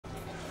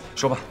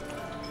说吧。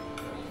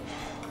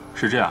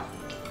是这样，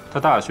她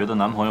大学的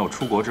男朋友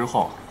出国之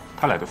后，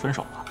他俩就分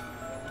手了。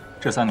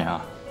这3年啊，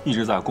一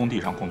直在工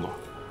地上工作，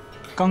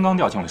刚刚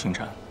调进了星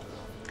辰。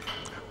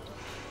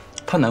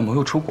她男朋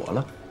友出国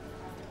了？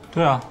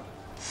对啊，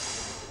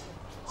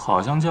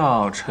好像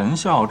叫陈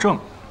孝正。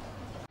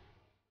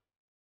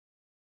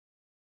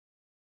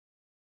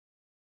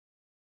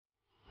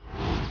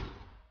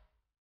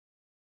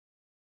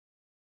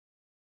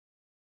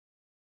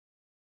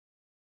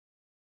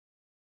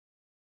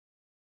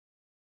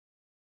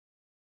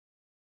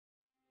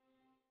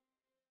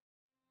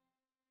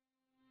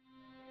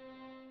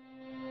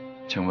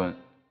 请问，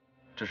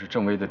这是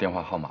郑薇的电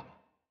话号码吗？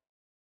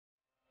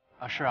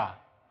啊，是啊，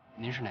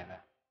您是哪位？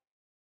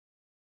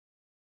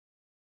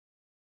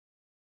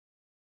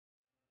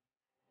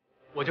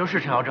我就是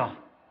陈耀正。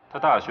她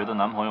大学的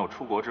男朋友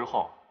出国之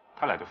后，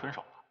他俩就分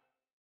手了。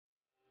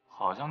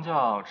好像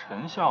叫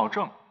陈孝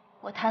正。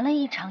我谈了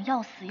一场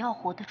要死要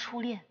活的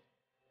初恋，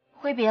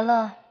挥别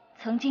了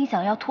曾经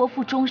想要托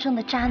付终生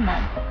的渣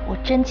男。我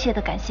真切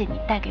地感谢你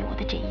带给我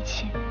的这一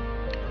切。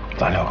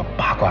咱聊个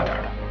八卦点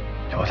的，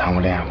有谈过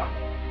恋爱吗？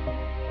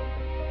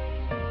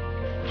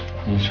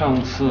 你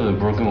上次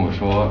不是跟我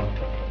说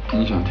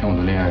你想听我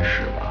的恋爱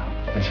史吧？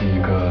那是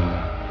一个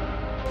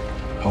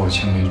和我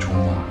青梅竹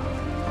马、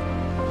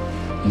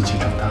一起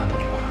长大的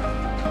女孩。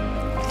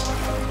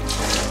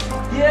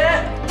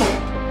爹，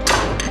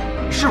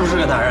你是不是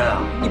个男人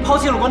啊？你抛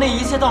弃了国内一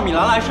切到米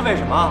兰来是为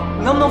什么？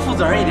你能不能负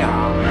责任一点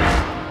啊？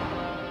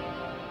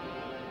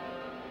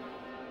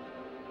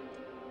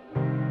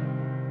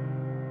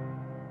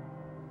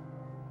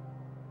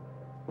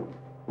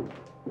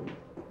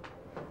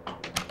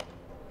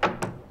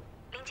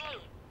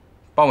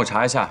 帮我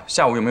查一下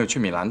下午有没有去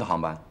米兰的航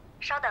班。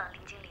稍等，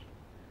林经理。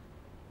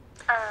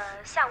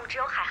下午只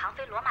有海航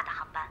飞罗马的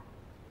航班。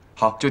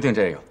好，就定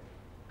这个。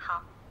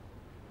好。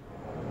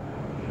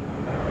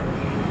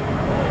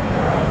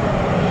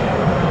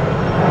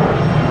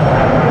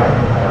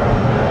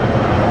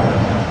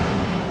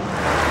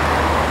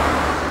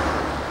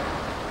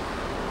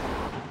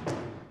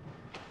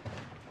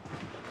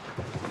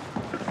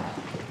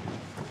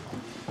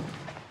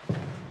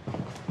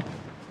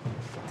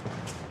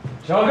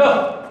小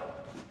郑。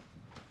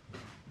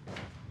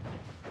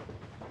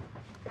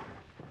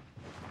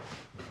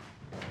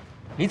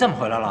 你怎么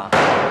回来了？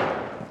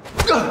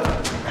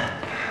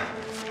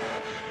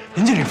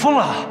林经理疯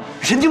了，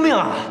神经病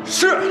啊！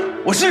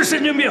我是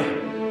神经病。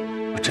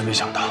我真没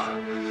想到，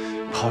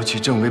抛弃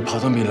郑薇跑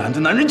到米兰的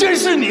男人竟然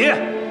是你。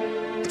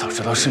早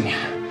知道是你，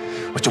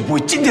我就不会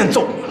今天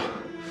揍你了。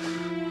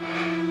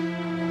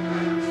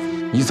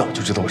你早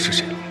就知道我是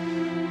谁了，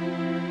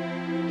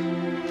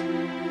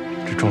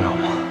这重要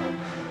吗？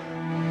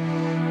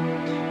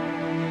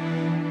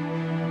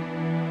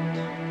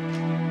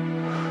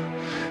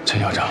 陈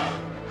校长，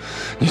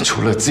你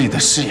除了自己的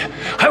事业，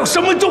还有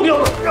什么重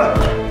要的？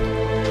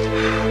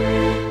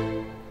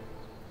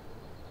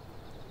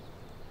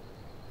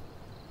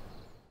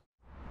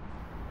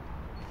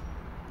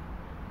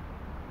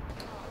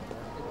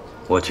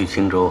我去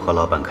青州和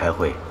老板开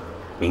会，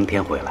明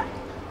天回来。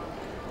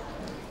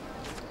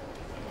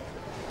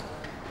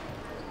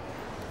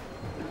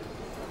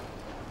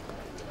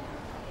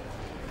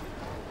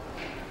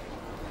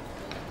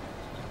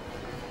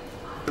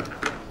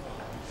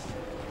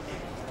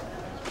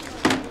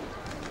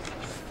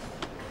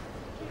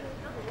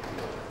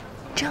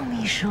郑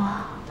秘书，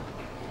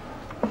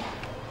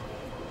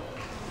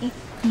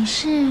你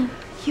是？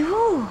哟，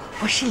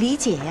我是李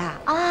姐呀！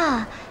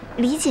啊，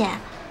李姐，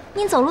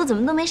您走路怎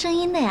么都没声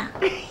音的呀？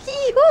哎呦，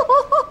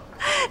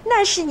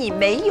那是你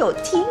没有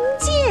听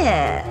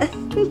见。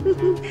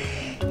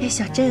哎，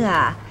小郑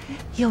啊，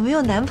有没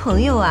有男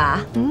朋友啊？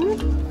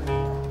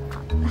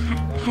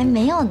还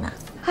没有呢。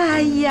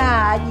哎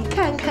呀，你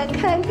看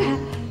看，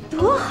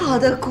多好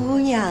的姑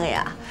娘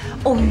呀！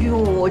哦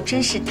呦，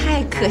真是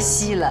太可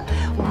惜了，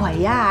我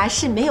呀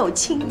是没有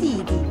亲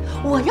弟弟。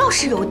我要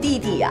是有弟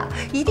弟呀，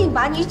一定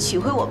把你娶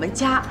回我们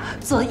家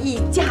做一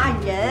家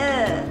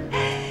人。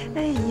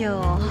哎呦，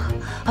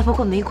啊，不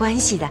过没关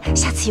系的，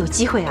下次有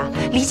机会啊，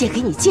李姐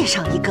给你介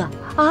绍一个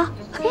啊。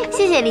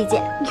谢谢李姐。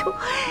哟，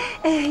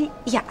哎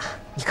呀，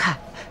你看，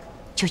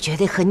就觉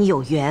得和你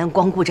有缘，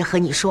光顾着和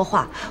你说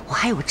话，我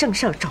还有正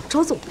事儿找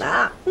周总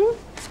呢。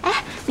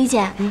哎，李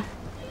姐，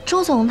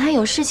周总他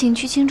有事情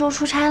去青州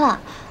出差了。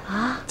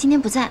 啊，今天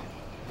不在。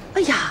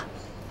哎呀，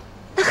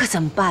那可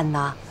怎么办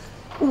呢？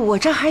我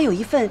这还有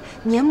一份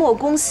年末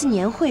公司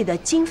年会的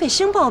经费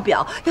申报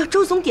表，要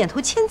周总点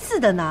头签字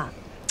的呢。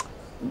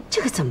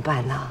这个怎么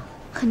办呢？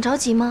很着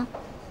急吗？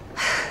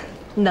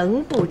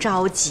能不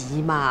着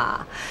急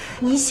吗？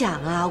你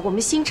想啊，我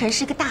们星辰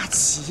是个大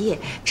企业，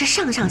这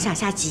上上下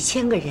下几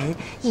千个人，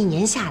一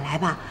年下来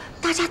吧，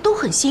大家都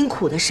很辛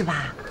苦的，是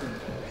吧？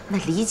 那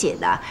李姐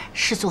呢，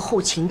是做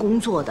后勤工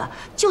作的，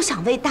就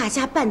想为大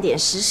家办点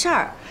实事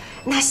儿，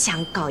那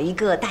想搞一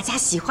个大家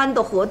喜欢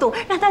的活动，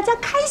让大家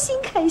开心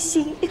开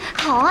心。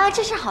好啊，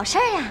这是好事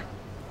儿呀。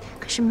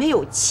可是没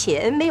有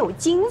钱，没有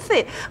经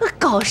费，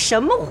搞什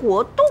么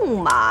活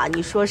动嘛？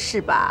你说是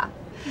吧？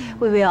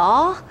微微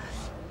哦。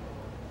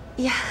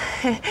呀，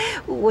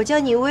我叫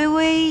你微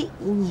微，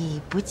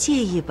你不介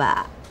意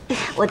吧？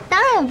我当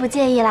然不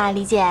介意啦，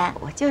李姐。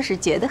我就是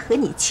觉得和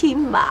你亲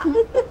嘛。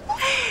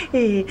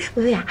微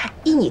微啊，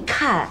依你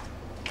看，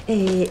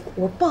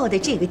我报的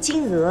这个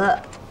金额，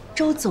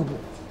周总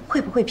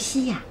会不会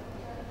批呀？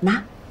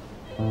那，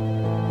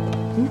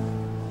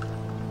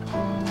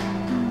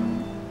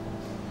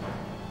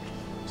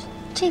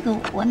这个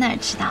我哪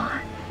知道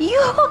啊？哟，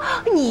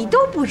你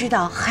都不知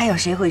道，还有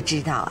谁会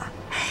知道啊？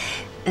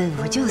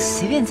我就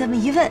随便这么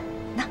一问，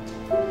那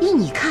依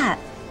你看，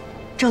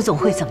周总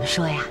会怎么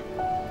说呀？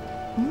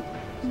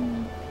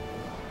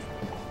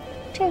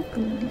这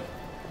个，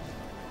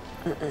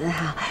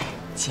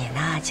姐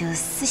呢就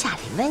私下里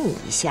问你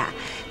一下。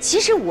其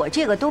实我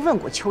这个都问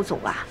过邱总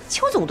了，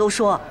邱总都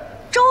说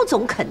周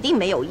总肯定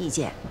没有意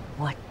见，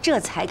我这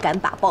才敢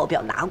把报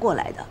表拿过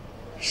来的。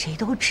谁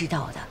都知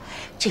道的，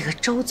这个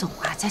周总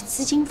啊，在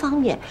资金方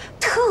面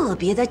特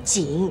别的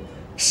紧。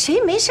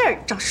谁没事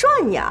找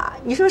涮呀？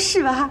你说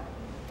是吧？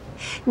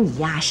你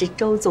呀是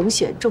周总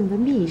选中的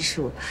秘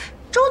书，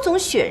周总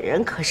选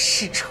人可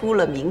是出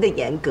了名的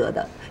严格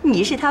的，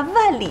你是他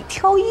万里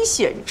挑一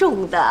选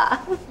中的。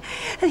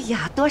哎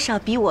呀，多少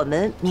比我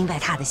们明白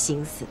他的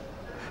心思。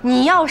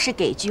你要是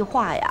给句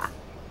话呀，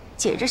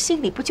姐这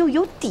心里不就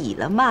有底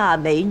了吗？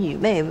美女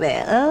妹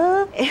妹，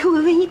微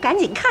微，你赶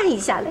紧看一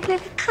下，来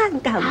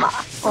看看嘛。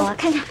我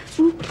看看，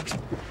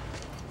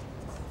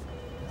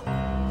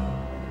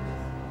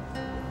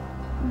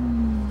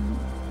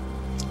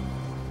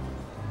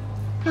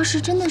要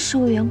是真的是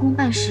为员工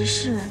办实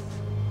事，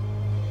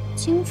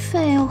经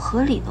费又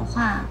合理的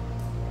话，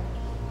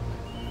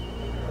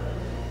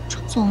周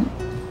总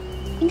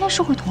应该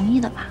是会同意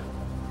的吧？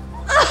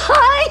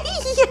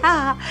哎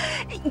呀，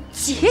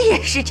姐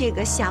也是这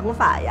个想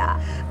法呀！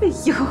哎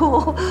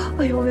呦，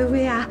微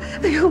微啊，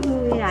微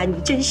微啊，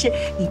你真是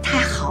你太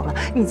好了！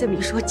你这么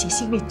一说，姐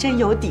心里真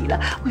有底了。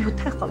哎呦，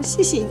太好了，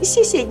谢谢你，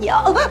谢谢你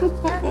啊！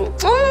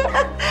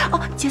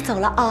姐走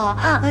了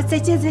啊！再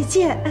见再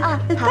见啊！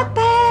好，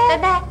拜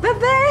拜。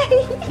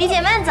李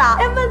姐慢走，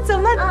慢走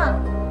慢走。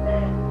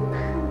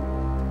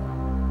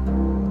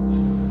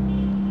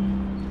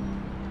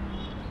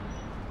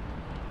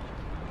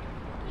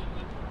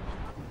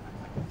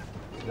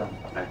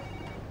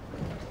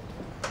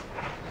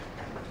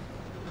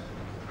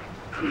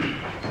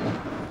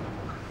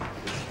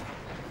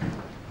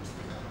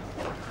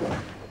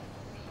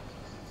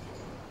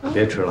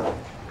别吃了，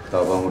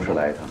到办公室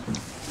来一趟。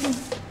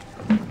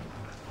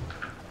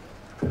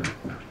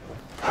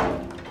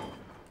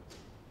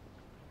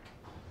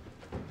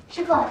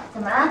师傅，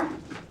怎么了？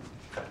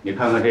你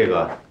看看这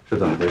个是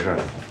怎么回事？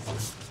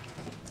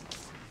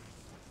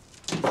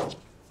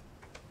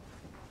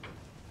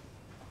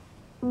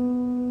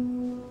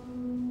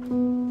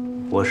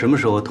我什么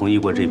时候同意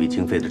过这笔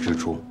经费的支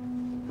出？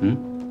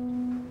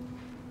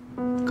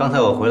刚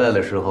才我回来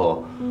的时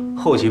候，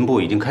后勤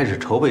部已经开始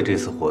筹备这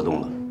次活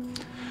动了。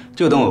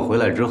就等我回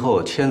来之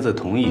后签字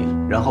同意，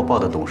然后报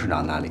到董事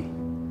长那里。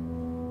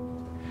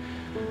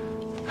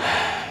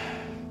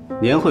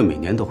年会每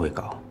年都会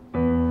搞，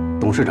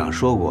董事长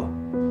说过，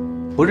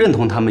不认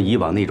同他们以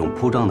往那种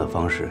铺张的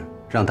方式，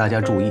让大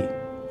家注意。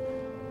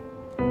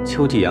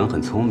邱继阳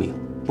很聪明，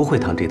不会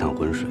趟这趟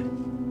浑水。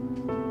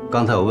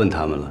刚才我问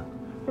他们了，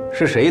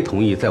是谁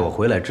同意在我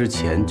回来之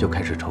前就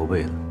开始筹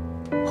备的？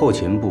后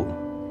勤部、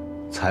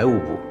财务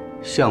部、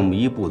项目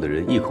一部的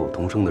人异口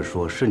同声地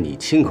说，是你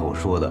亲口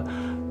说的。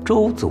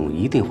周总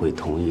一定会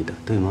同意的，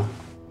对吗？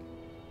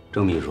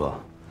郑秘书，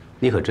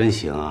你可真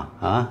行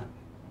啊！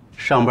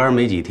上班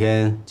没几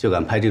天就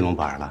敢拍这种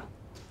板了，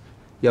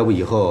要不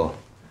以后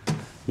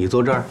你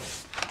坐这儿？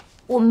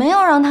我没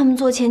有让他们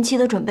做前期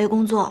的准备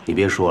工作。你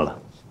别说了，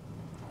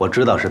我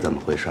知道是怎么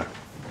回事。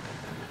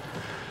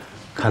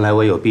看来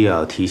我有必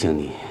要提醒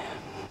你，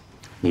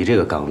你这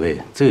个岗位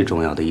最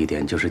重要的一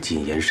点就是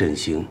谨言慎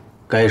行，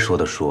该说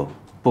的说，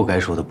不该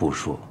说的不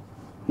说，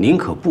宁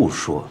可不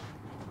说。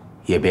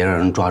也别让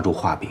人抓住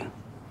画柄，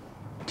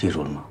记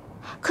住了吗？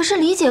可是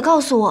李姐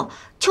告诉我，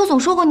邱总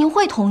说过您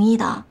会同意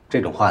的。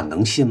这种话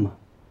能信吗？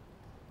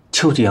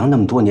邱继阳那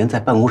么多年在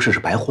办公室是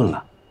白混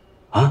了，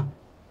啊？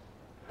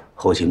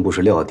后勤部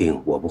是料定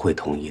我不会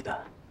同意的，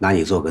拿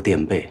你做个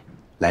垫背，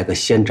来个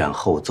先斩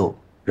后奏，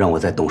让我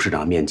在董事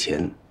长面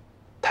前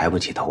抬不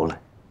起头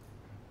来。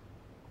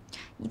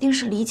一定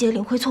是李姐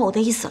领会错我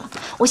的意思了，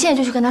我现在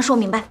就去跟她说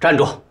明白。站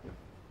住！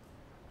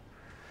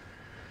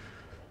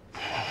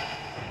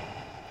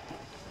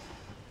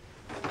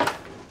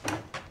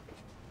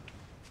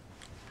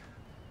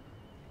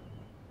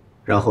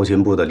让后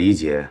勤部的李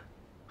姐，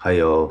还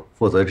有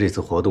负责这次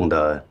活动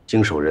的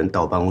经手人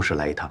到办公室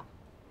来一趟。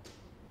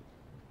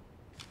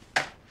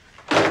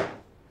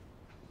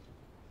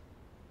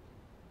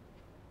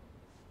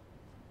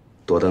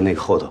躲到那个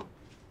后头。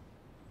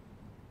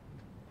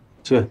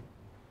去。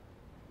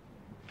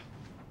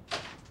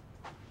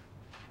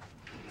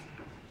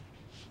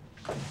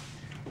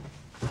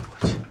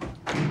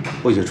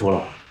不许出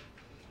了。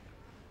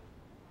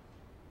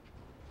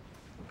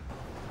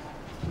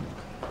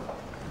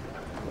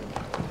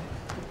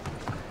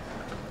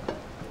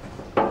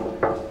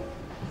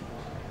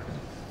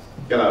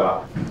进来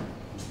吧。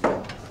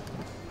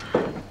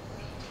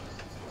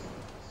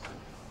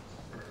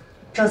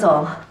周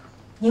总，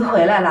您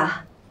回来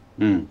了。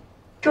嗯。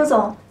周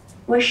总，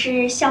我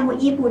是项目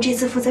1部这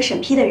次负责审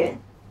批的人。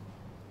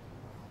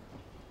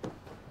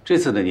这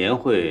次的年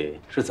会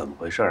是怎么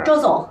回事啊？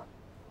周总，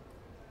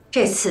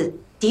这次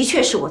的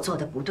确是我做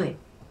的不对，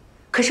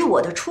可是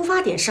我的出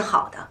发点是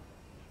好的，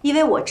因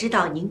为我知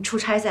道您出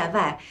差在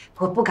外，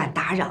我不敢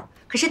打扰。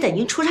可是等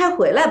您出差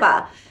回来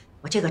吧，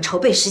我这个筹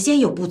备时间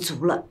又不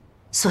足了，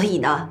所以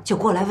呢，就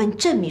过来问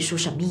郑秘书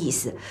什么意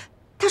思。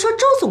他说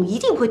周总一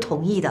定会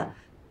同意的，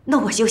那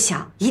我就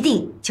想，一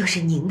定就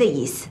是您的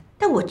意思。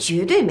但我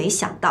绝对没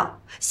想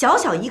到，小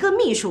小一个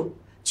秘书，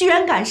居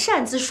然敢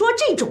擅自说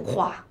这种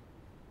话。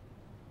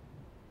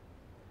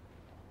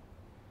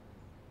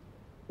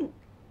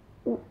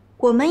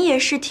我们也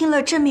是听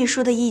了郑秘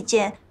书的意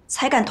见，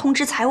才敢通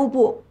知财务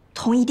部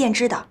同意垫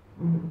资的。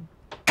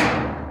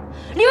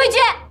李卫军，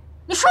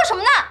你说什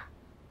么呢？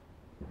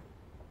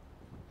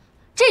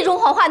这种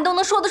谎话你都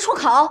能说得出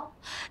口？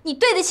你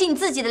对得起你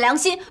自己的良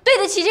心，对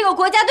得起这个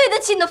国家，对得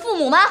起你的父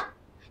母吗？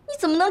你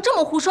怎么能这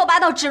么胡说八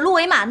道，指鹿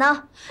为马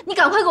呢？你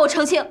赶快给我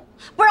澄清，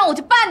不然我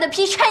就扒你的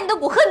皮，拆你的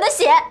骨，喝你的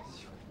血！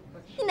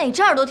你哪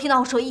只耳朵听到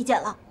我说意见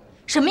了？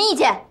什么意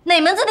见？哪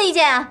门子的意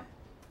见啊？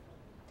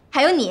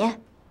还有你，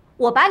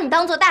我把你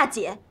当做大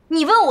姐，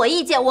你问我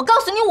意见，我告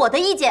诉你我的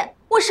意见。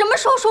我什么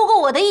时候说过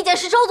我的意见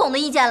是周总的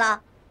意见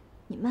了？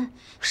你们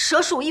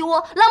蛇鼠一窝，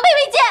狼狈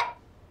为奸！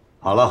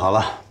好了好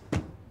了，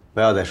不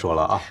要再说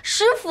了啊！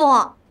师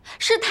傅，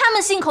是他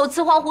们信口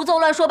雌黄、胡诌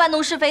乱说、搬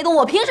弄是非的，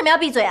我凭什么要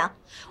闭嘴啊？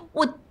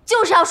我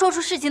就是要说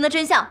出事情的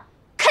真相，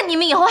看你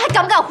们以后还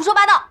敢不敢胡说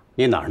八道！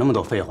你哪那么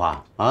多废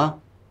话啊？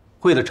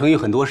会的成语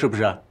很多是不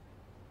是？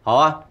好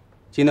啊，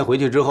今天回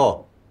去之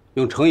后，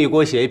用成语给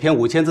我写一篇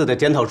5000字的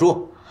检讨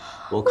书，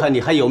我看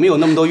你还有没有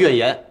那么多怨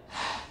言。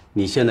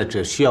你现在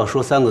只需要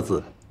说3个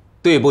字：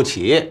对不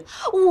起。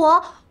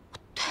我。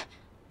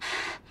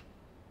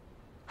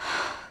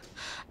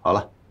好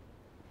了，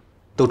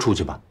都出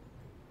去吧。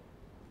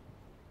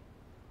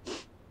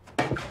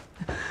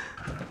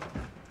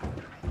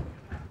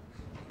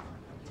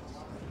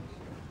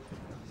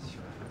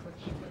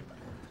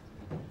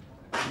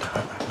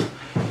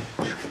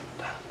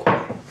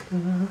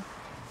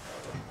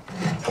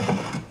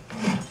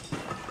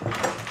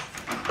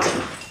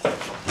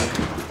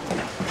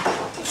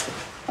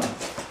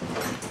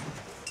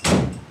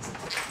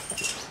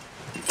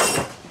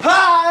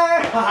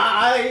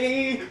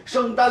嗨，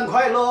圣诞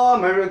快乐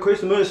 ，Merry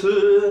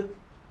Christmas！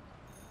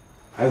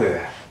 哎，薇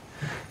薇，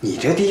你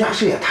这地下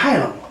室也太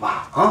冷了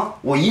吧？啊，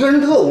我一个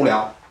人特无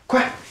聊，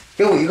快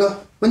给我一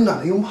个温暖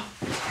的拥抱。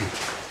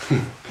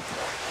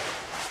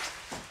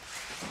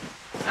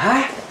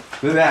哎，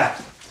薇薇，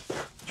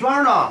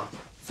娟呢？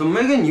怎么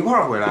没跟你一块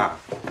儿回来？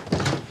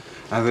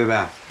哎，薇薇，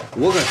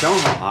我可想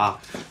好了，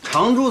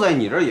常住在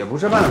你这儿也不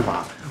是办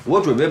法，我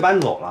准备搬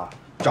走了，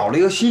找了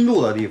一个新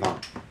住的地方。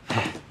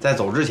在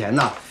走之前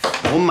呢，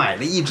我买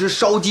了一只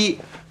烧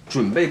鸡，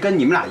准备跟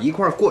你们俩一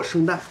块儿过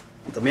圣诞，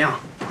怎么样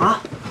啊？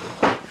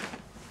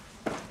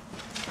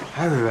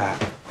哎，薇薇，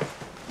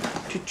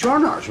这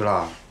娟哪儿去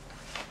了？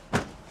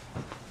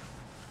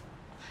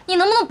你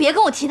能不能别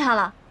跟我提他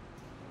了？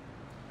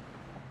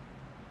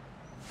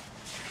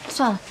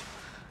算了，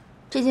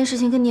这件事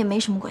情跟你也没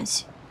什么关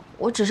系，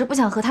我只是不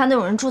想和他那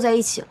种人住在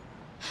一起了。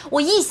我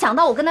一想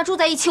到我跟他住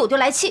在一起，我就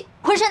来气，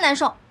浑身难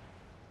受。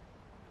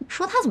你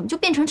说他怎么就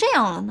变成这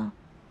样了呢？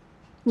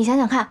你想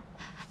想看，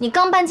你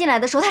刚搬进来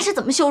的时候他是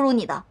怎么羞辱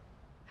你的？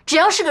只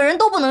要是个人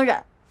都不能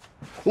忍。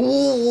那个，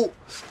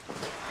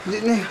薇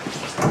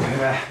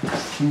薇，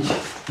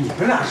你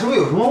们俩是不是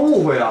有什么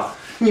误会啊？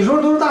你说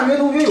都是大学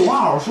同学，有话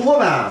好好说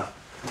呗，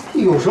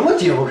有什么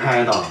解不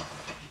开的？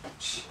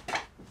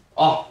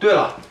哦，对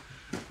了，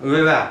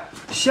薇薇，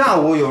下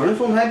午有人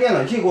送台电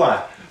暖器过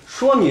来，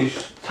说你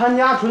参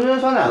加纯纯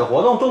酸奶的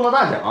活动中了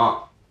大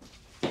奖。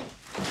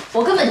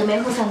我根本就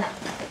没喝酸奶。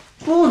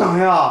不能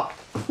呀，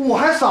我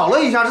还扫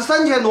了一下，这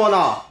3000多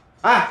呢。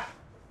哎，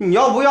你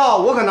要不要？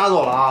我可拿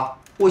走了啊！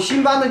我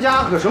新搬的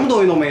家可什么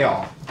东西都没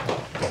有。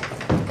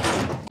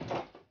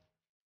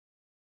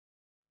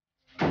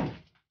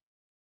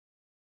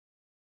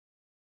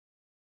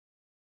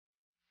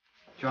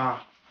娟儿，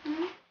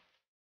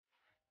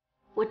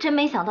我真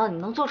没想到你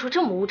能做出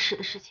这么无耻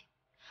的事情。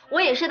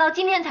我也是到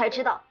今天才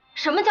知道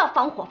什么叫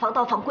防火防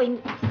盗防闺蜜。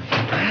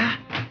哎，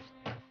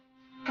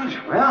干什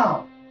么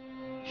呀？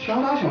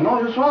小打小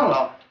闹就算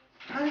了，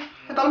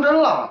还当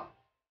真了？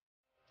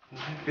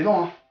别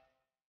动啊！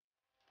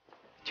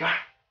娟儿，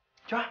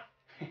娟儿，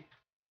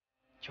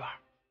娟儿，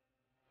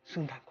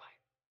圣诞快乐！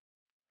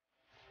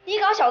你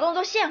搞小动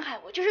作陷害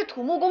我，就是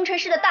土木工程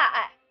师的大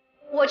爱，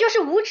我就是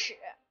无耻。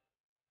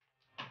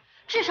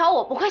至少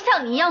我不会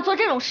像你一样做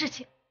这种事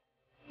情。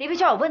李佩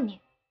娟，我问你，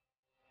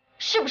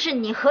是不是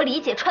你和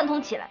李姐串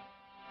通起来，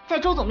在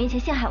周总面前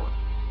陷害我的？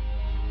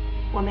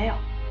我没有。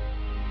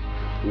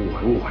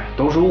误会，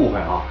都是误会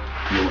啊！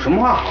有什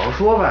么话好好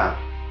说呗。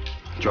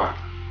娟儿，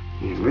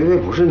你薇薇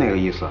不是那个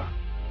意思。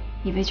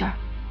李佩娟，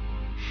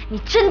你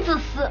真自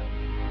私。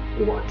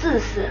我自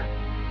私？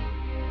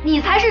你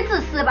才是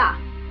自私吧？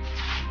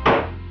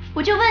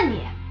我就问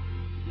你，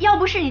要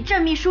不是你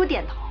郑秘书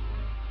点头，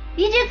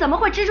怡姐怎么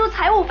会支出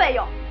财务费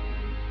用？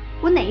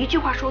我哪一句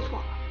话说错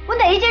了？我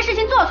哪一件事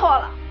情做错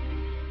了？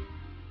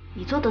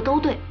你做的都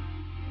对，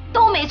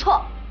都没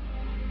错。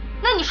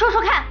那你说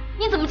说看，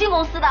你怎么进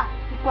公司的？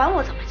你管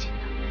我怎么进的？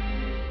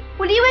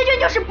我黎维娟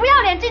就是不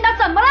要脸进的，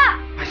怎么了？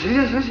哎，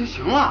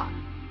行了，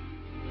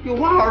有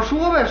话好好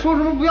说呗，说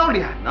什么不要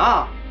脸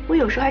呢？我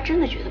有时候还真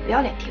的觉得不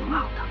要脸挺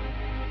好的。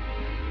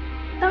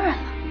当然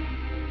了，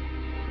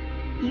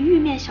你玉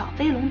面小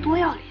飞龙多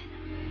要脸，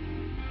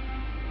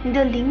你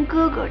的林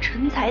哥哥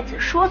陈才子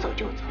说走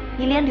就走，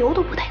你连留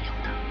都不带留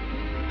的。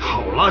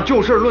好了，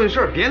就事论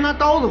事，别拿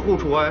刀子互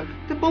戳，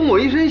这崩我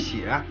一身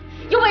血。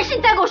有本事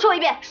你再给我说一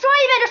遍，说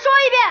一遍就说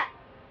一遍。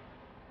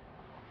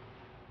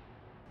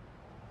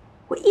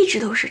我一直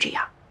都是这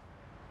样，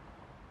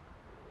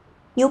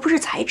你又不是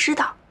才知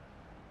道，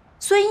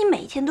所以你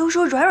每天都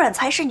说软软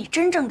才是你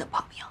真正的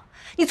朋友，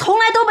你从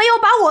来都没有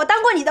把我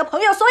当过你的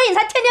朋友，所以你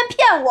才天天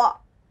骗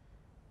我。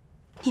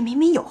你明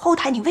明有后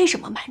台，你为什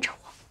么瞒着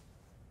我？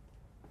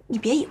你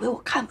别以为我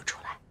看不出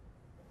来，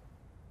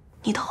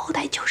你的后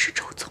台就是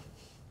周总。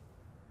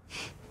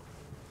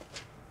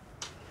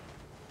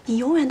你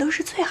永远都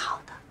是最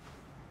好的，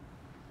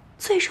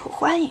最受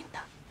欢迎的，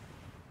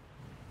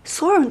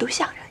所有人都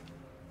向着你，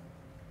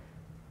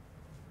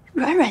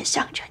软软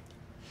向着你，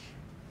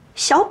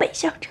小北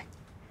向着你，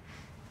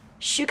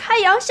许开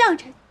阳向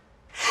着你，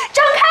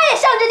张开也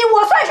向着你，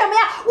我算什么呀？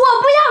我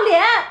不要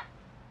脸！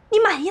你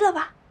满意了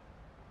吧？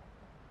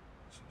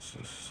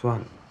算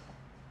了，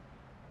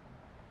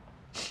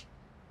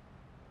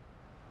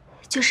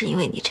就是因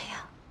为你这样，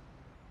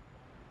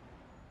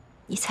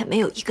你才没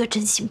有一个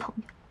真心朋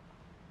友。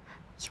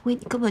因为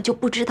你根本就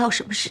不知道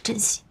什么是真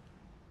心，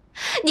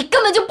你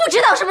根本就不知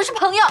道什么是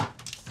朋友。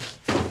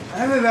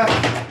哎，贝贝，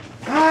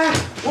哎，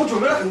我准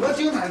备了很多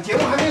精彩的节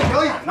目，还没有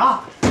表演呢。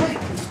哎，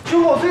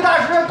胸口碎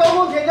大石，高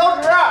空舔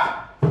脚趾。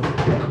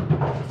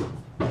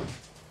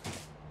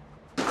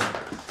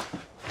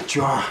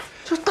娟儿，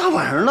这大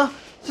晚上的，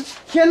这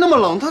天那么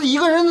冷，他一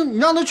个人，你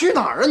让他去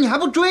哪儿啊？你还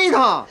不追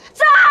他？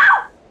走，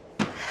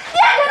你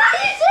也跟他一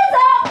起走。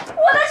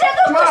我的前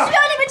途不需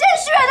要你们这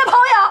虚伪的朋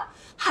友。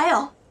还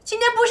有。今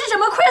天不是什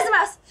么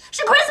Christmas，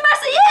 是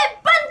Christmas Eve，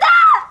 笨蛋！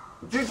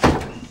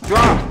娟儿，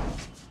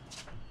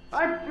哎，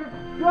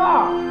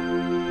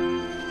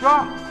娟儿，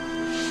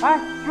哎，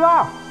娟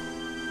儿，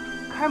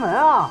开门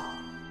啊！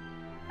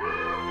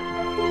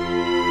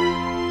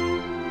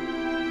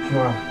娟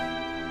儿，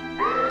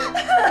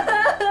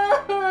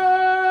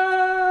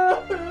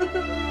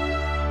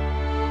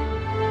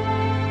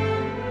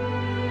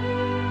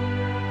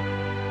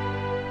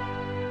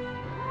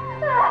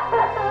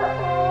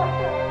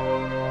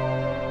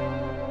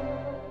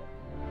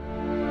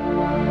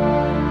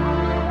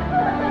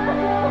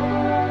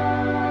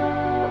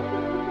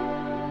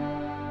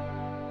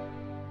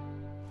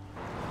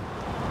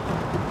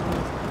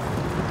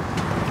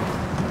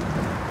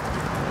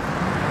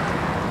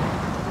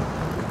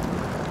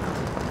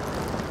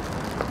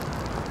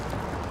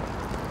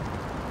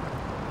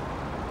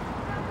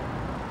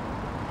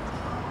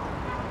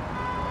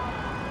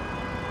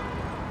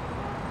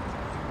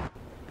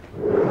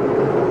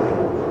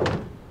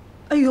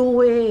哎呦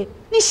喂，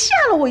你吓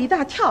了我一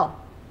大跳！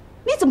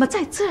你怎么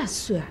在这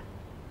睡？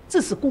这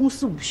是公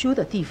司午休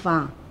的地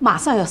方，马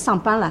上要上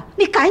班了，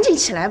你赶紧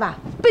起来吧，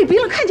被别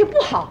人看见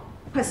不好。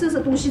快收拾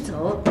东西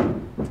走。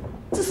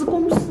这是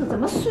公司，怎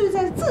么睡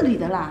在这里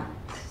的啦？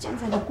现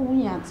在的姑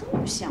娘真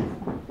不像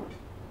话。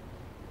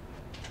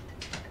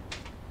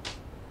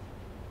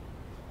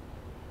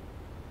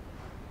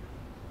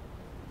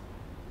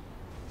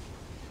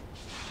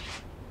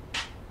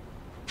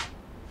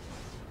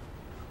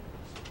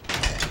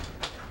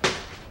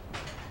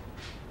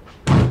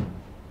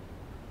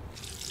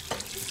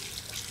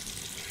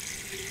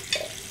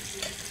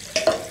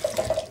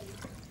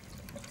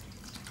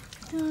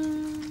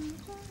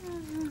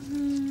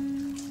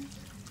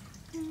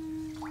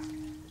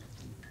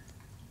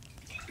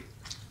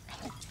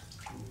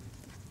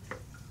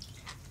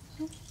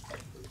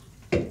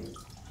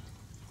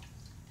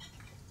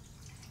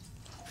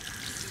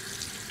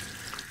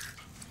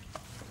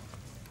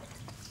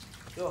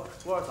哟，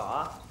郭二早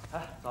啊！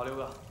哎，早刘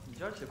哥，你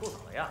今儿起得够早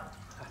的呀！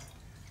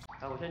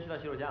哎，我先去趟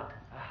洗手间。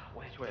哎，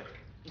我也去，我也去。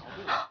你好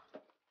肚子。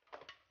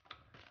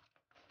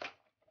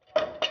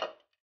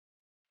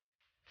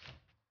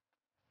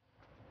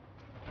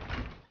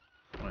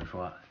我跟你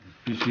说，你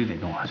必须得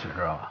跟我去，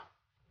知道吧？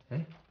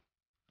哎，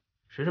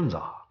谁这么早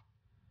啊？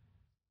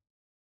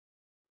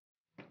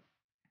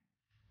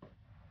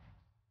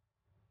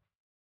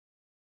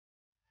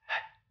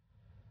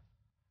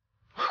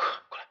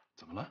过来，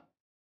怎么了？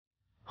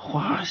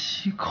花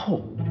西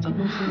扣，咱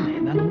公司哪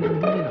男同事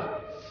没这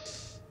个？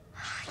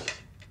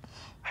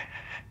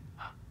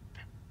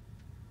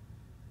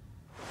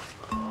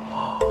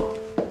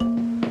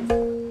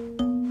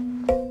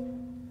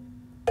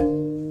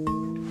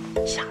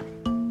下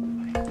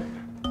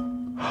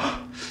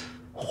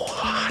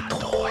花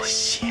拖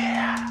鞋。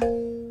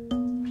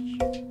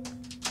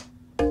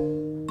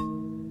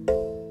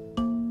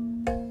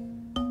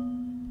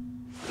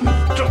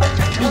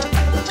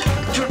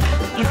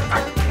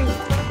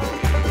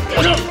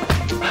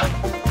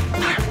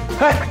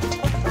哎，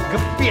你个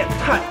变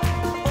态！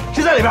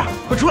谁在里边？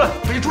快出来！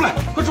赶紧出来！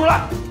快出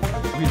来！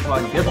我跟你说啊，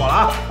你别走了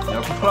啊！你要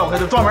不出来，我可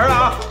就撞门了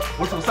啊！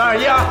我数3、2、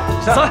1啊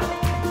！3、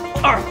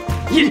2、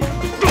1。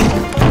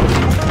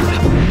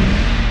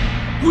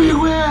薇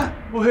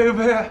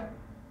薇。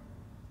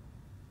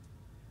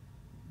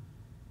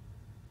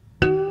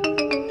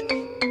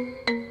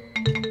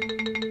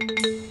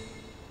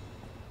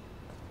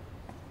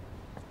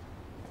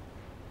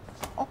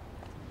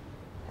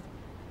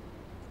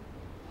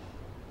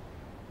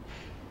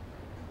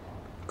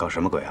搞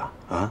什么鬼啊？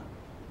啊！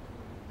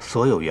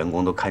所有员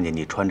工都看见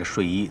你穿着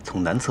睡衣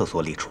从男厕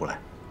所里出来。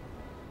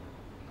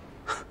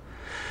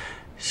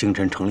星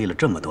辰成立了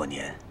这么多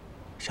年，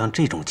像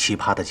这种奇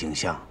葩的景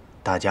象，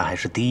大家还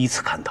是第一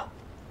次看到。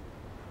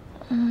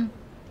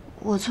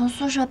我从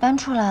宿舍搬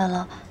出来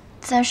了，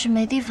暂时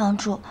没地方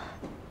住，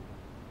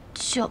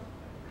就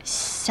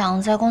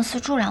想在公司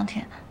住2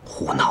天。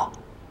胡闹！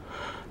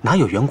哪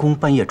有员工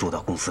半夜住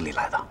到公司里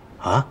来的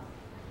啊？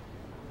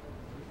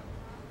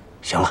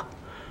行了。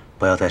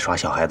不要再耍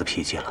小孩子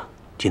脾气了，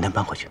今天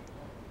搬回去。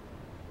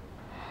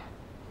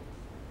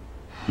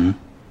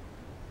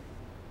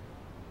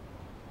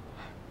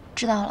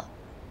知道了。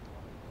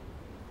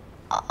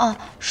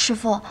师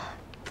傅，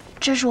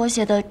这是我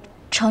写的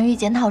成语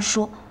检讨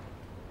书，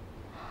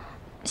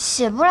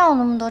写不了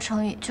那么多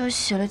成语，就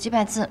写了几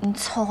百字，你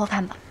凑合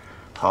看吧。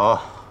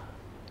好，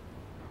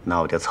那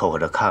我就凑合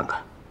着看看。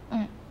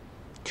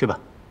去吧。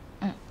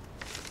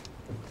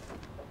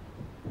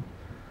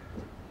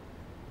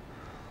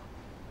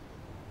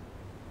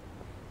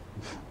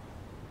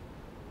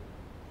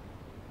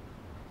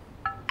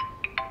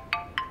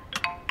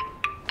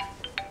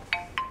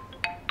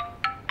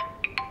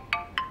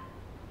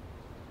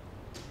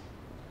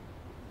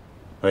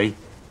喂，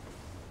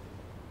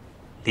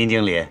林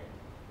经理。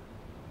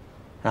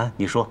啊，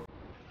你说。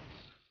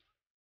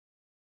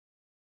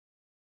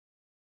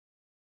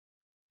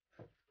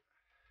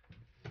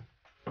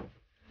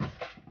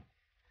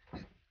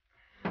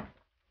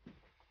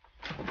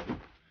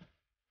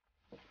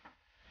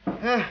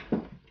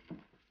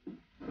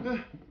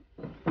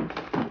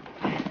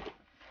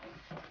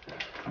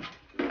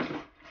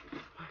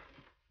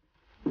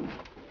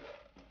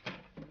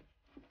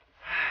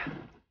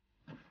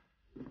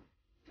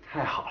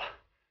太好了，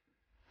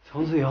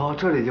从此以后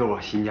这里就是我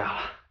新家了。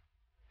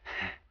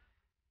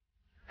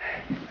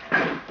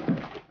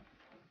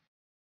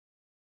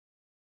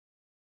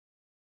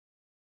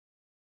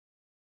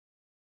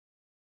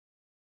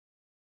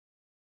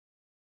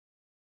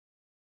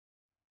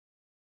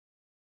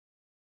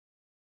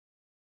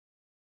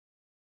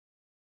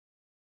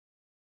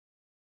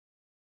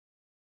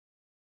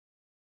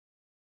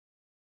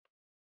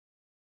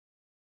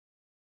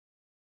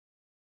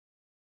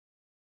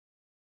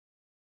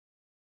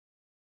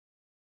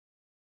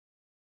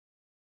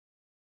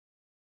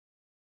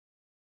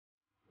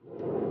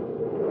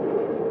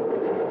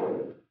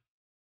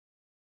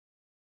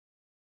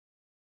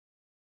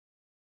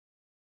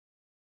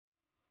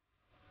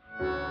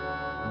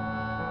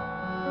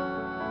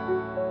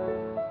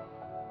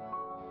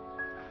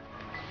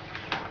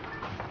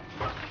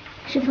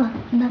师傅，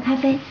您的咖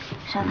啡，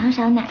少糖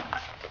少奶。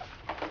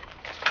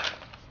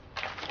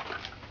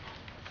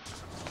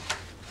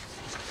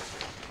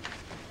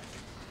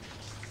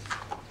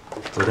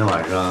昨天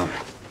晚上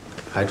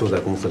还住在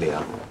公司里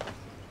啊？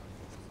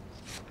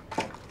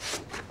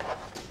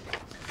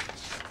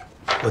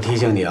我提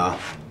醒你啊，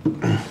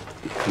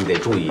你得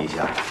注意一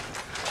下，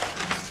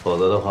否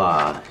则的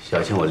话，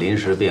小心我临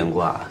时变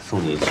卦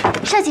送你去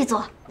设计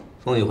组，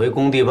送你回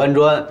工地搬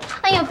砖。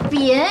哎呀，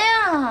别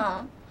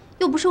呀！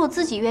又不是我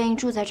自己愿意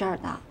住在这儿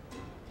的。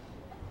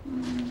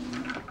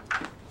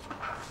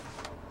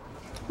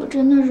我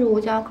真的是无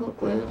家可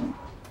归了。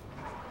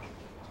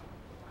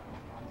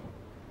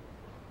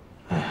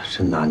哎呀，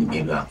真拿你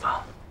没办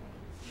法。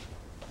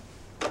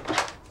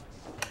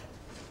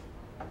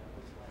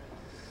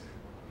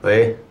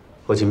喂，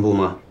后勤部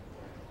吗？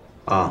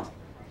啊，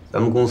咱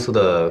们公司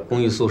的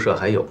公寓宿舍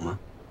还有吗？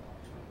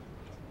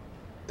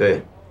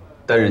对，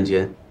单人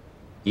间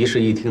，1室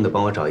1厅的，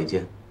帮我找一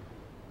间。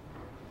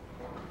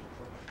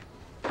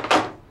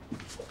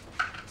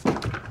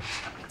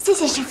谢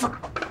谢师傅。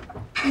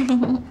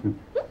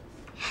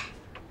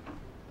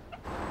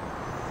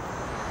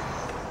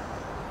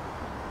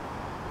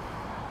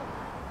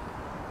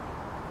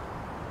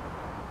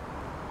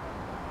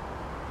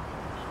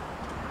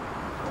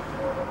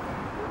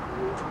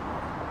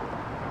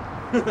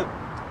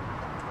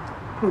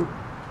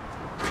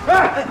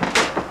哎，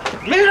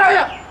没人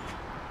呀！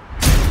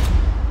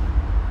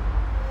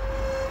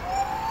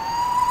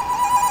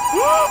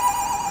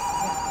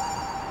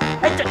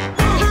哎，这，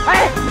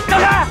哎，张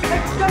开！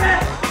张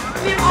开！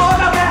你跑啊，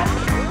张开！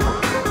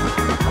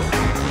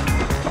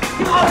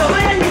你跑什么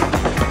呀你？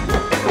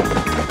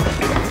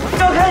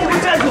张开！你给我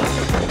站住！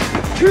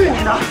去你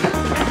的！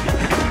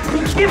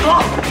你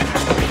跑！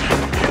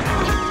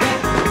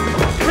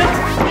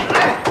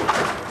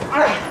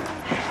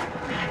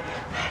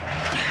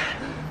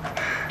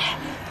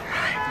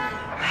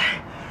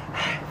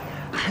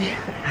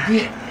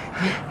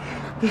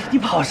你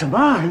跑什么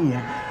啊你？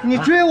你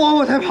追我，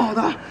我才跑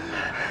的。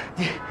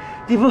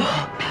你不跑，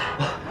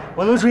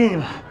我能追你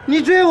吗？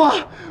你追我，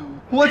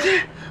我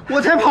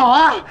才跑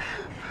啊！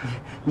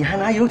你还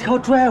拿油条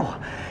拽我，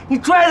你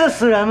拽得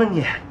死人吗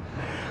你？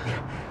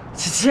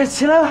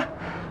起来吧。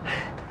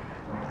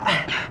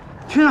哎，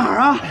去哪儿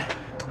啊？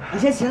你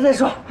先起来再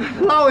说。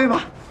拉我一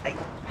把。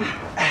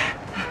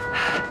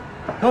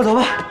跟我走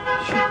吧。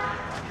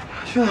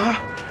去哪儿？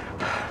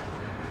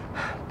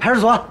派出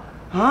所。啊？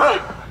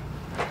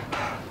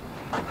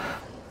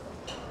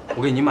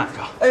我给你买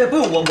上。哎，不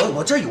用，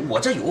我这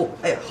有，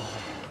哎呀，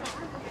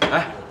好。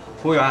哎，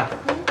服务员，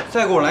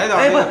再给我来点。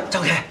哎，不，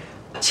张开，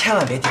千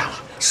万别点了，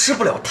吃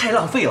不了太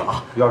浪费了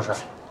啊。于老师，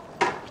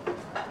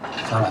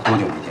咱俩多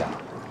久没见了？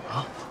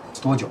啊？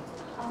多久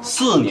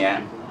？4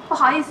年。不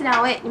好意思，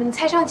两位，你们的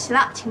菜上齐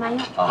了，请慢用。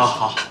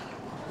好。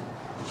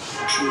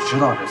你知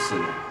道这4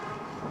年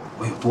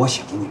我有多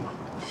想你吗？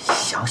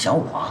想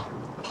我？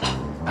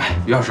哎，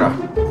于老师，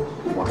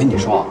我跟你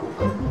说，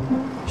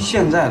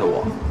现在的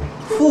我，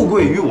富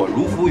贵于我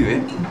如浮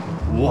云，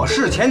我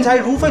视钱财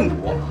如粪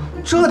土，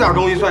这点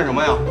东西算什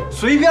么呀？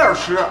随便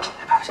吃。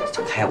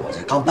张开，我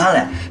这刚搬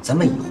来，咱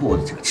们以后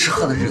这个吃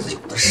喝的日子有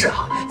的是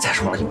啊。再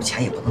说了，有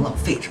钱也不能浪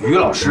费。于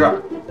老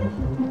师，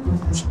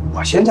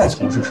我现在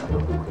从事什么？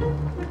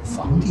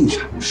房地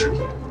产事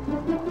业。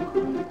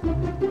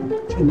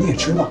这你也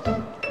知道，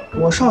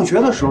我上学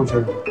的时候学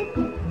什么？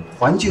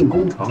环境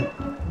工程，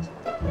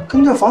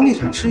跟这房地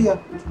产事业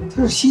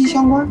它是息息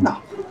相关的。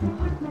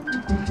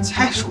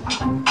再说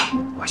了，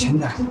我现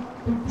在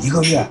一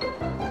个月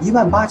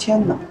18000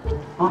呢，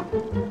啊，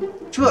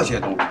这些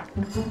东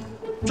西，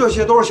这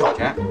些都是小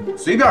钱，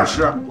随便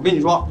吃。我跟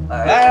你说，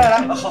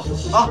来，好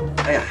啊！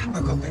哎呀，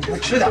快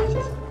吃点！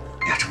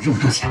哎呀，这么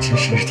多钱真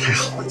是太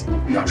好了。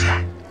于老师，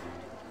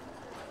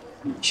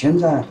你现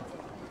在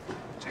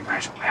在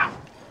干什么呀？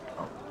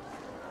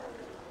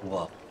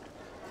我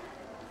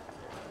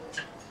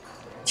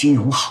金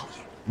融行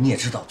业，你也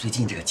知道，最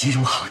近这个金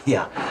融行业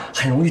啊，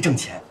很容易挣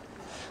钱。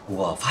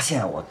我发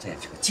现我在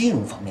这个金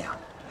融方面啊，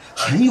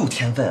很有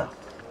天分啊。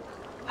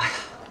哎呀，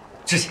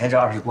之前这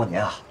20多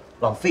年啊，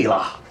浪费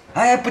了。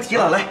哎，不提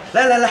了，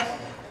来，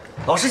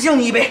老师敬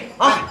你一杯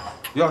啊！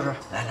于老师，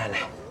来。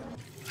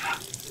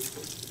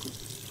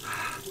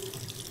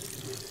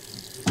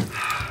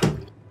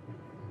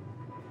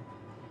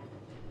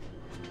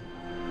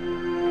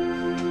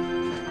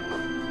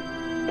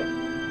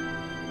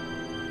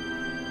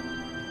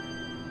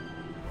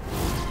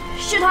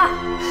是他，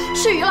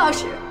是于老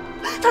师，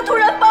他突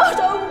然抱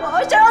着我，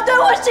想要对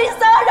我性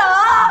骚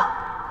扰。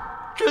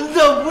真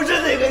的不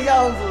是那个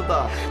样子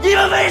的，你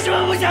们为什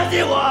么不相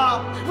信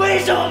我？为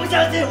什么不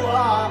相信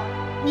我？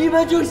你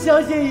们就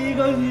相信一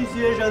个女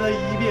学生的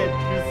一面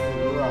之词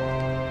啊！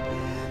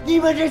你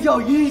们这叫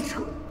愚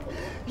蠢！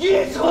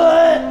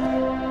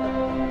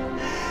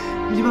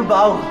你们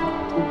把我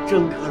从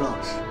正科老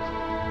师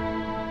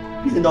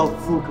变到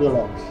副科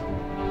老师。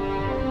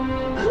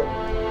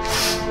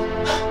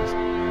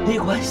没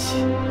关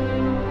系，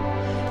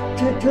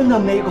真的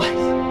没关系。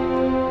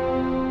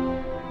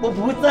我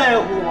不在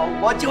乎，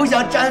我就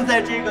想站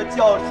在这个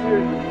教室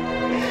里，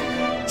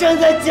站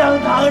在讲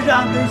堂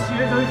上跟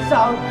学生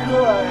上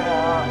课呀。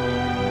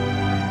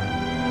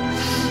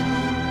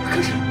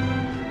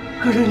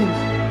可是你们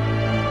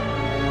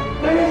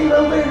为什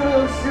么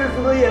用世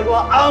俗的眼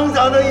光、肮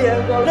脏的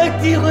眼光来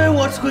诋毁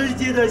我纯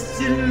洁的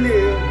心灵？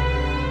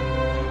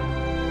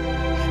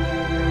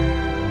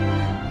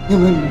你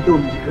们没有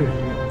一个人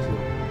了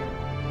解我，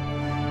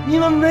你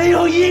们没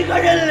有一个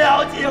人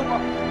了解我，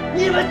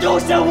你们都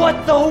想我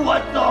走，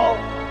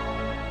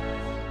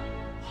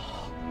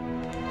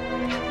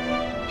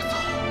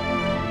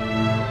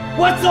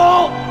我走，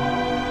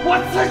我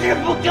辞职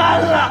不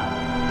干了。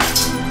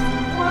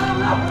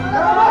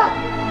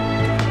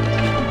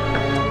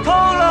沧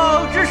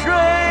浪之水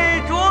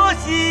浊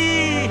兮，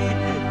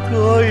可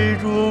以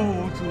濯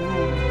无足；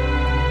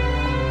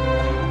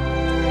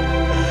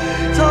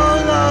沧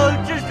浪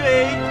之水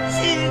清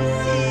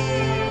兮，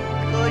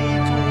可以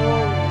濯无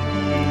砥。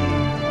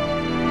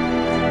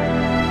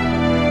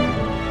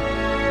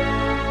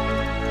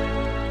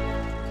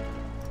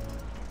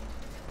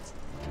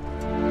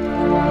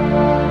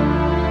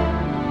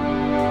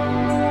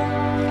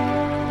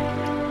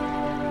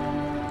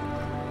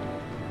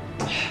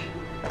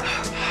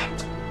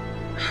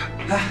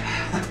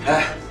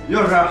于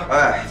老师，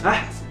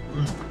哎，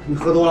你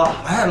喝多了？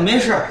哎，没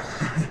事，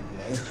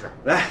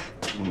来，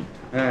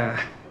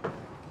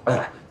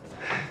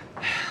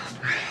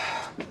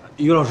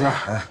于老师，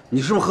你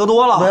是不是喝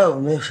多了？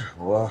没事，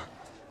我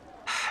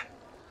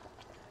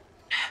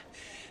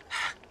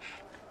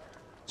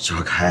小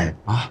开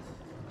啊，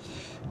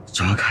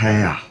小开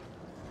呀，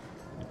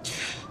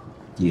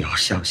你要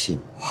相信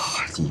我，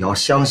你要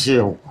相信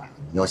我。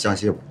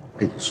我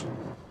跟你说，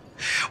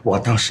我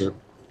当时。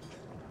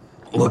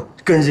我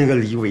跟这个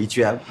李维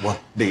娟，我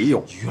没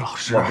有。于老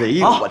师，我没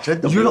有，我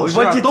真的没有。于老师，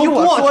你听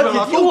我说，你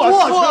听我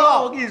说，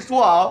了。我跟你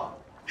说啊，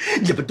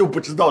你们都不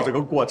知道这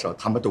个过程，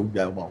他们都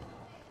冤枉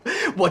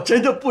我。我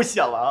真的不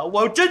想啊，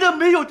我真的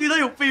没有对他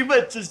有非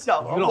分之想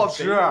啊。于老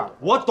师，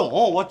我懂，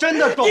我真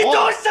的懂。你懂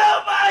什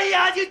么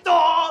呀？你懂？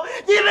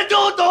你们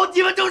都懂，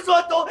你们都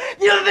说懂，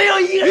你们没有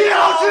一个人。于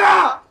老师，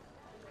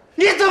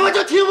你怎么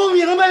就听不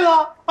明白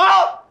了啊？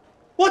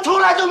我从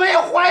来就没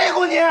有怀疑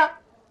过你。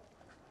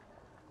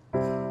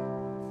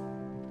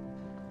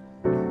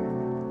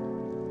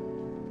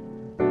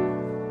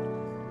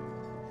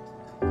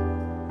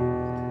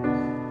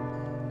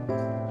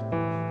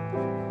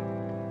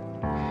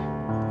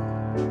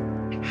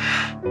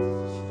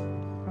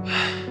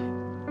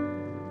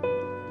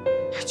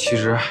其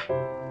实，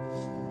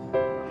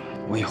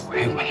我也怀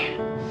疑过你。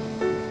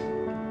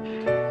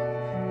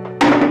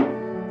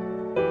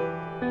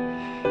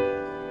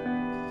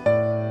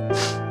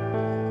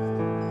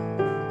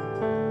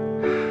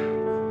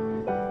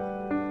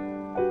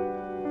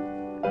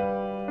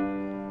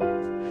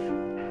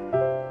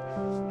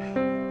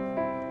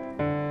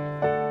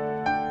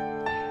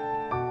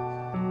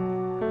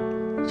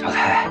小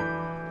开，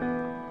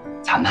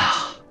咱们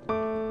啊，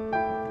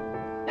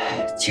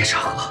接着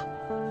喝。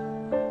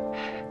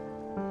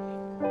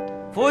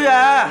服务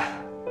员，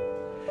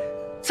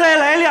再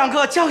来2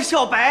个酱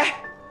小白。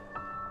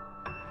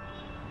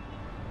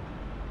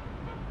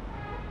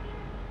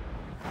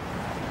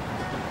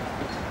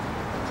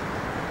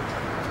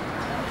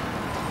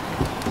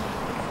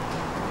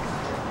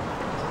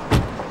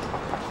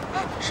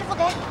师傅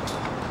给。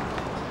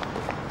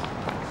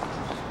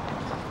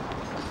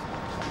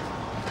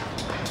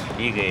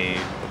你给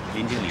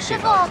林经理介师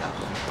傅，绍一下。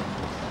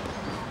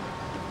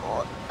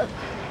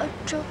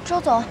周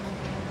总，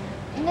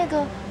那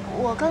个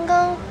我刚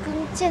刚跟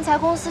建材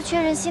公司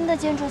确认新的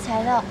建筑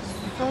材料，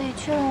所以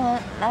确认完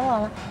来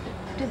晚了，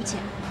对不起。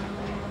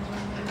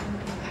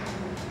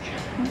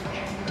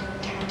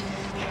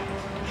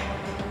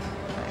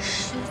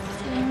时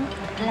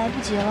间来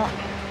不及了。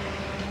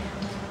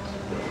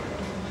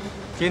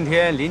今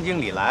天林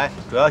经理来，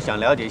主要想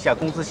了解一下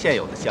公司现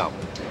有的项目，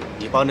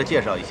你帮着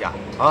介绍一下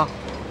啊。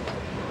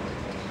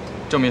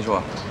郑秘书，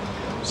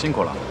辛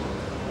苦了。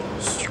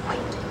虚伪。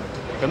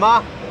什么？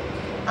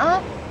啊？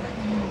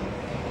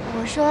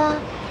我说，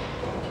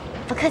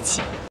不客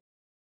气。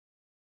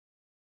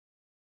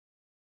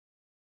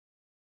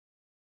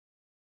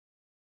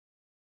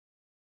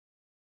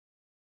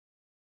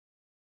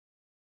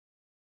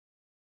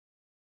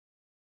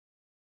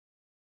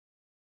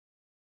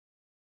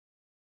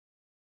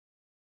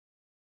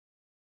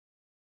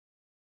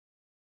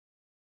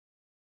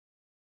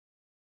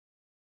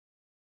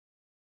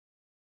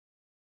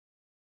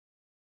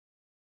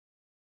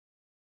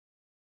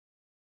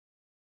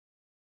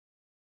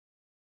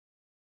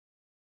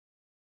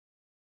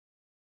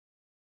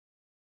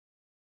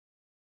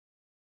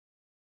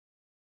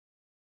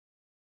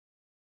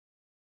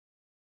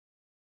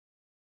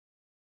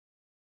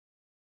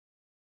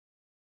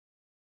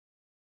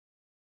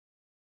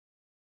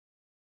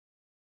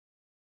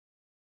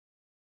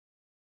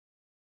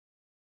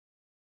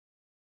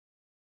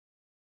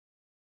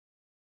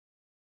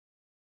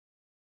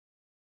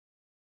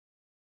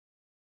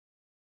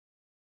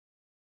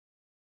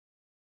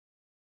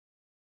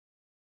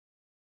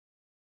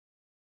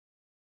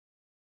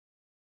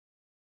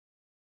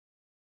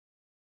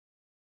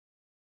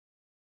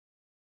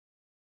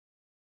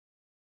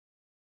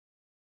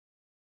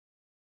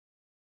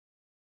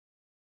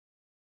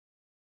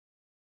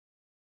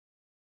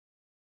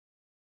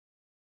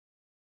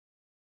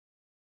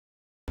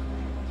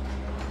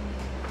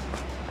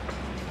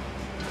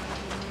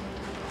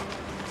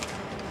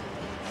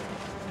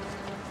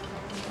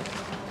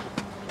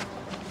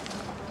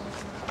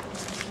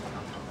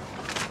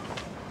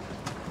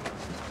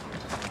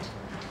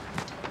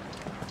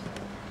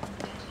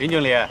林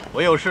经理，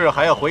我有事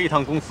还要回一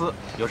趟公司，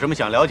有什么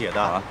想了解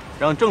的，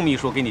让郑秘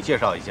书给你介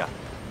绍一下。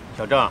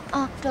小郑。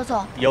啊，周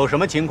总。有什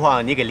么情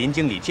况你给林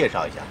经理介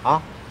绍一下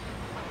啊。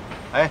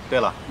哎，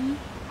对了，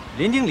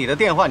林经理的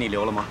电话你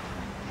留了吗？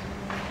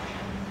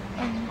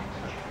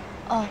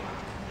哦，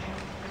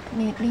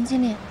林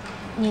经理，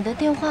你的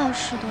电话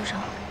是多少？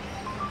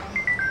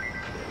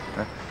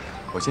哎，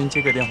我先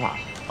接个电话。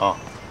哦。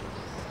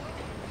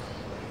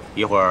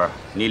一会儿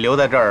你留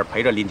在这儿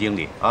陪着林经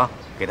理啊。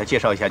给他介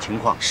绍一下情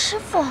况。师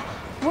傅，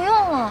不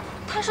用了，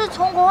他是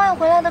从国外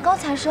回来的高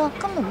材生，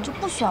根本就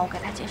不需要我给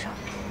他介绍。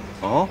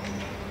哦，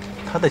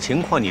他的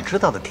情况你知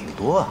道的挺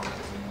多啊。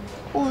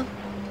我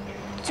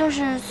就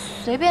是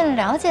随便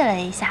了解了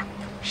一下。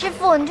师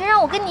傅，你就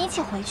让我跟你一起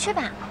回去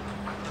吧。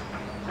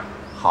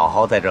好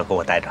好在这儿给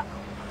我待着。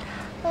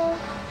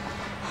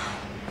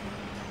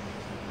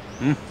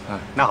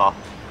那好，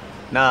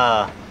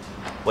那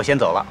我先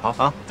走了。好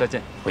啊，再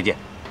见，回见。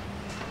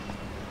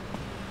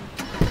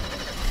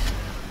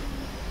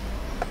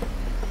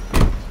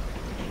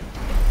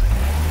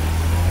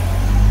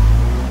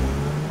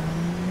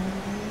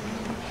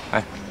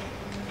哎，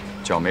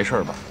脚没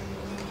事吧？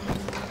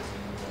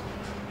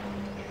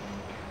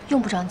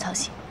用不着你操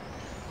心。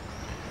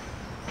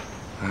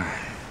哎，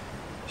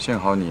幸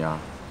好你啊，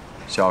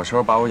小时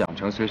候把我养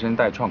成随身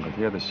带创可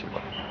贴的习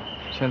惯，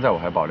现在我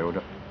还保留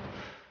着。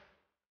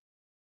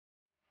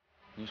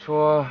你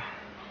说，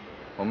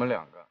我们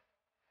两个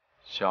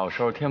小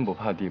时候天不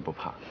怕地不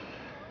怕，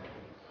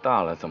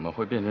大了怎么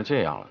会变成这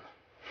样了呢？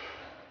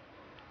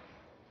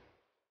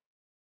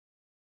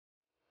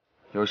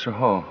有时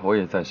候我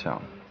也在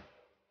想，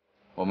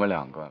我们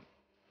两个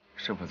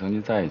是否曾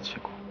经在一起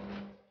过，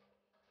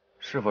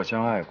是否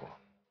相爱过，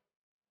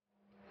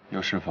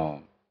又是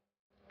否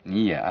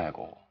你也爱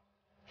过我？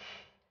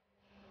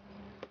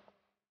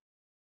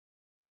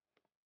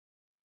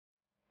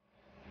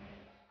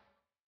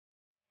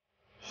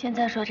现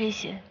在说这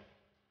些，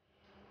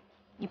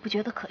你不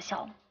觉得可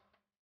笑吗？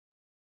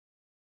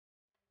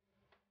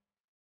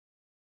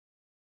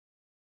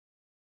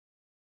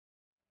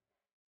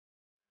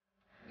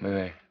薇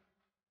薇，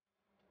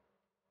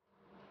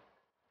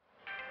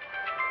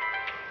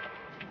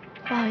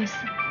不好意思。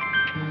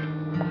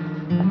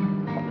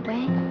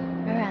喂，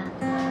软软。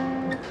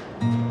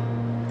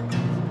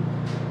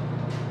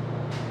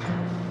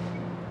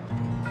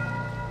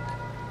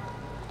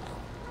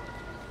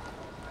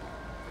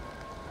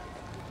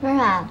软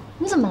软，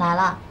你怎么来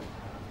了？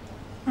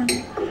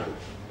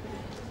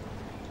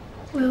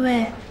薇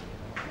薇，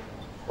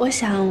我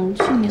想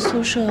去你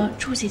宿舍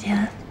住几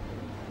天，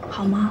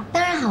好吗？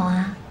当然好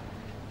啊。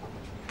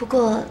不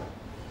过，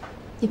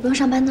你不用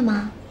上班的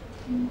吗？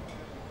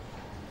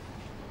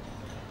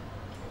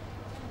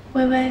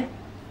薇薇，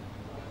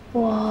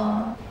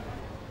我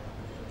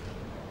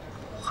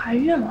怀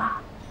孕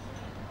了。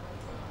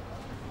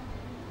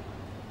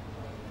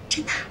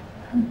真的？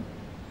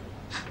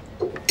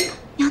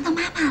你要当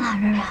妈妈了，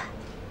软软。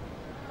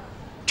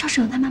赵世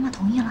勇他妈妈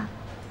同意了。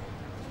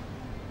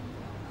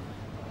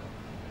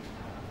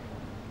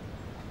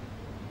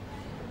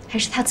还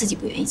是他自己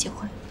不愿意结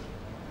婚？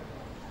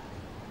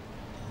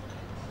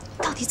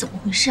到底怎么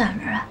回事啊，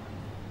软软？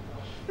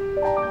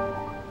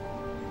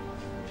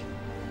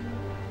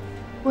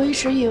我一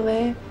直以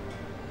为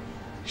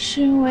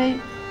是因为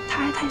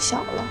他还太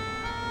小了，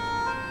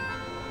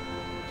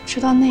直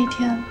到那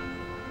天，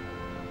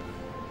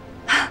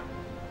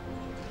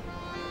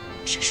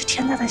真是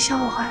天大的笑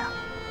话呀！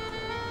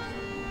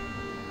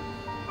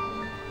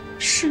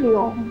世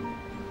勇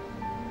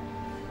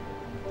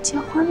结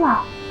婚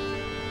了，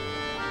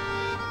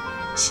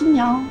新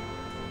娘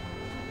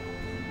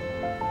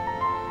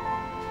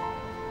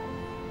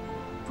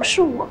不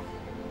是我，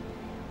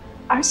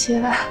而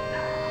且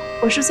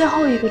我是最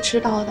后一个知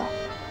道的，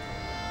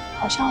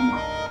好笑吗？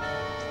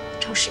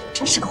赵世勇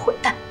真是个混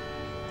蛋，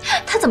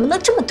他怎么能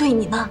这么对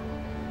你呢？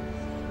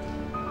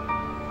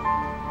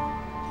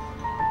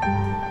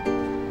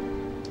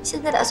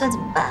现在打算怎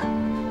么办？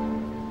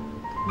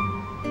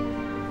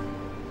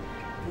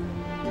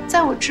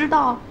在我知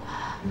道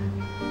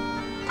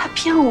他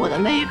骗我的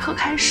那一刻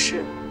开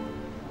始，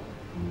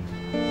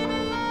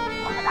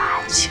我们的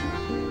爱情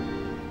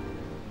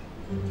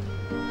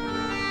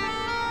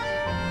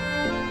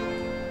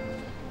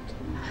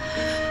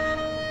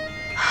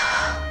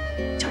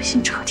就已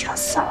经彻底的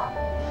死了。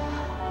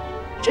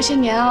这些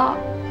年啊，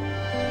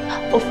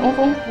我缝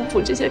缝补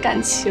补这些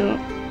感情，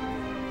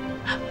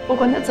不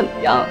管他怎么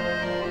样，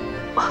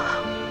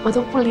我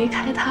都不离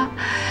开他，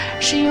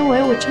是因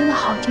为我真的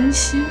好珍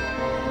惜。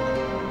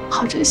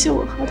好珍惜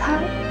我和他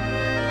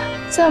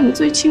在我们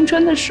最青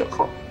春的时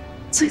候，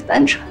最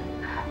单纯、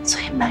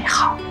最美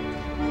好、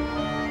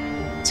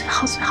最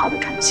好的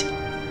感情。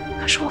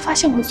可是我发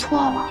现我错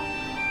了，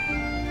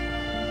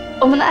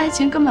我们的爱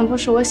情根本不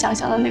是我想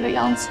象的那个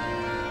样子，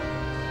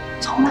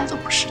从来都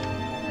不是的。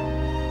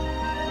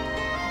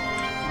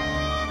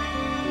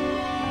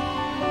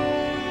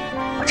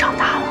我长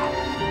大了，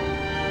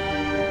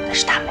但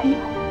是他没有。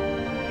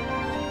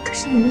可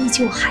是你们已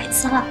经有孩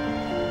子了。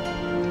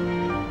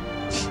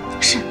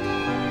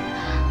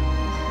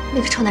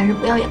那个臭男人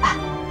不要也罢，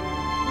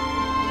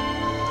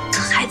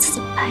可孩子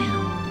怎么办呀？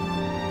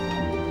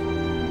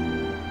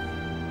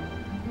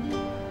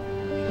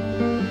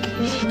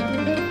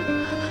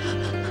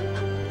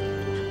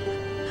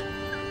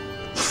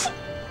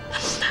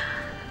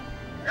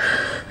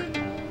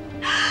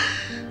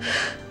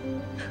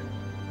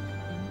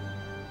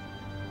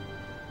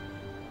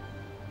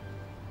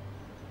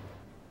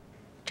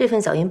这份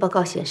早孕报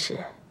告显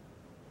示，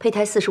胚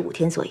胎45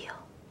天左右，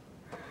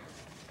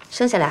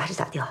生下来还是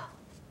打掉？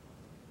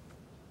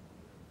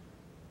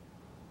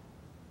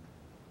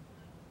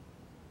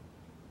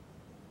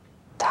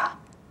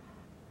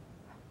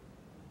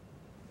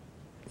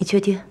你确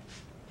定？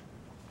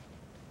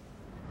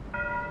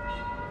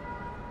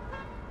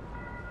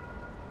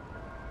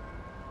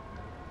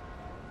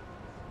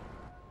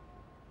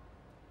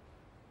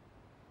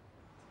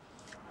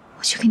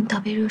我去给你倒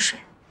杯热水，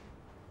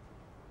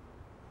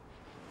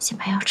先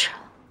把药吃了。